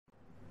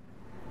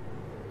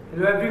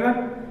Hello everyone.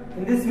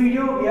 In this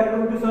video we are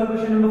going to solve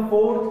question number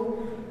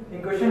 4.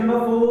 In question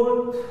number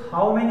 4,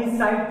 how many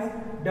sides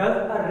does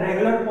a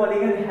regular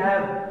polygon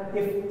have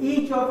if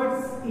each of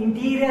its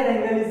interior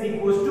angle is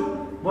equal to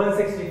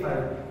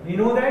 165? We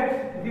know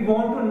that if we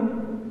want to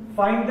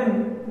find the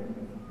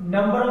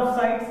number of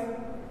sides,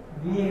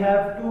 we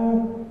have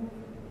to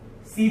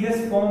see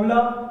this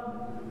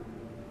formula.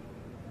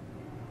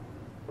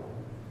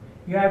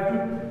 You have to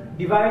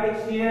divide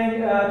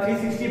exterior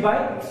 360 by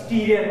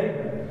exterior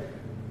angle.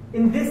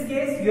 In this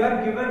case, you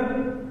are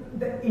given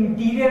the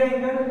interior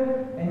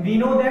angle, and we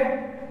know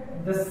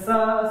that the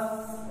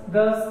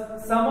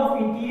sum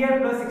of interior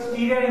plus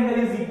exterior angle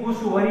is equal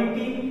to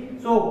 180.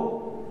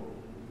 So,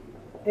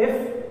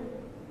 if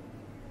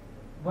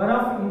one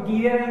of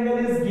interior angle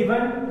is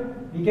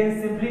given, we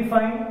can simply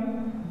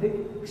find the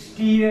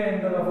exterior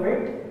angle of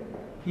it.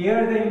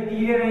 Here, the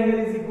interior angle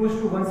is equal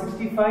to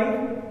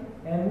 165,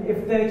 and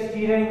if the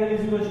exterior angle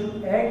is equal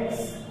to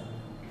x,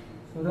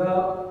 so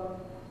the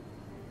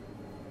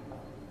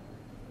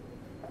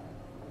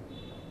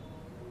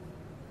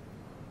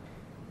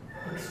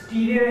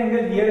exterior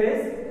angle here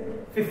is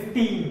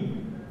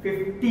 15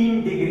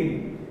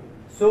 degree.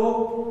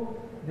 So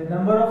the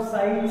number of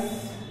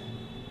sides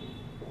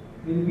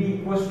will be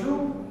equal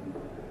to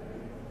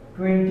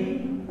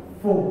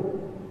 24.